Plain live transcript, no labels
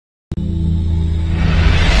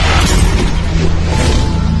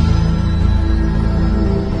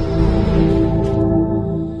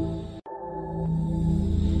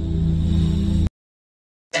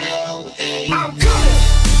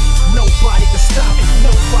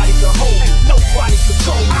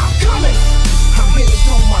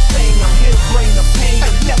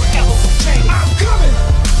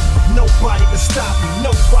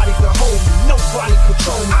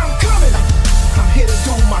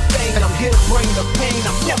bring the pain.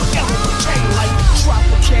 I'm never ever gonna change. Like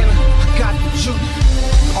Tropicana, I got the juice.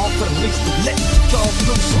 All for the least to let the dog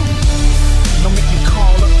loose. Don't make me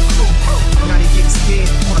call up the crew. Now they getting scared,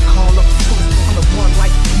 wanna call up the truth. I'm the one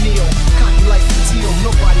like Neil, cocky like Teal.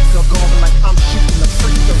 Nobody can go like I'm shooting a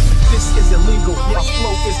free throw. This is illegal, my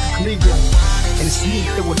flow is legal. And it's me,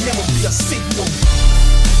 it will never be a sequel.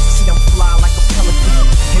 See, I'm fly like a pelican.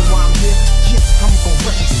 And while I'm here, yes, I'm gon'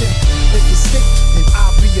 represent. If you're sick, then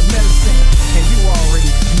I'll be your medicine. And you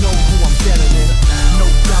already know who I'm better than. No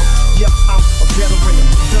doubt, yep, I'm a veteran.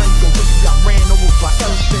 Done the way you got ran over by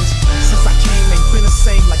elephants. Since I came, ain't been the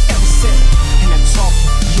same like ever since. And that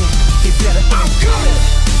talking, yeah, it better end. I'm coming.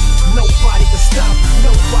 Nobody can stop me,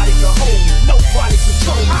 nobody can hold me, nobody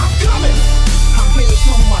control me. I'm coming. I'm here to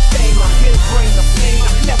do my thing, I'm here to bring the pain.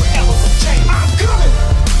 I'm never ever gonna change. I'm coming.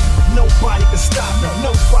 Nobody can stop me,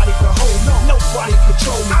 nobody can hold me, nobody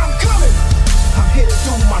control me. I'm coming. I'm here to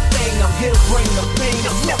do my thing, I'm here to bring the pain.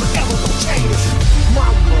 I'm never ever gonna change. My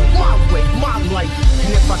world, my way, my life.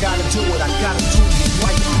 And if I gotta do it, I gotta do it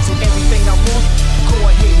right. So everything I want, go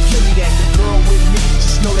ahead and give me that. The girl with me,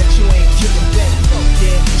 just know that you ain't giving back.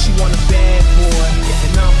 Yeah, she want a bad boy,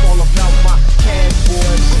 and I'm all about my cash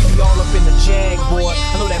boy. She be all up in the jag boy.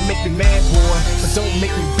 I know that make me mad boy, but don't make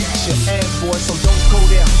me beat your ass boy. So don't go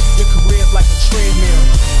there. Your career's like a treadmill.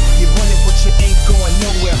 You're running but you ain't going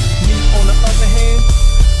nowhere. Me on the other hand,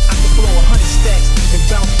 I can blow 100 stacks and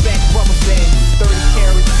bounce back rubber band. 30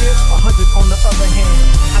 carries here, 100 on the other hand.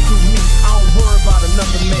 I do me, I don't worry about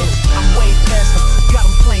another man. I'm way past them, got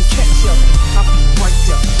them playing catch up. I'll be right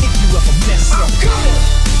there if you ever mess up. I'm coming.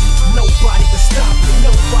 Nobody can stop me,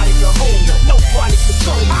 nobody can hold me, nobody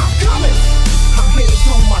control me. I'm coming. I'm here to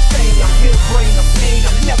do my thing, I'm here to bring the pain.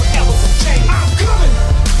 I'm never ever gonna change. I'm coming.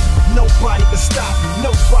 Nobody can stop me,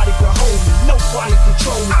 nobody can hold me, nobody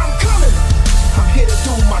control me. I'm coming. I'm here to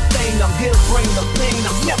do my thing, I'm here to bring the pain.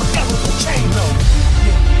 I'm never ever gonna change. No,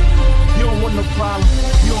 yeah. You don't want no problem,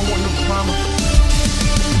 you don't want no drama.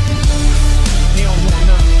 You don't want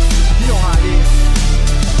none, you know how it is.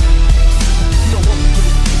 You know what we do,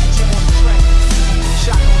 jam on the track,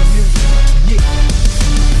 shot on the music, yeah.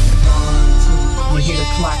 You hear the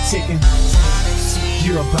clock ticking,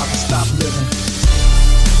 you're about to stop living.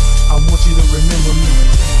 I want you to remember me,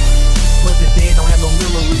 but the dead don't have no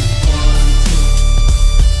memory.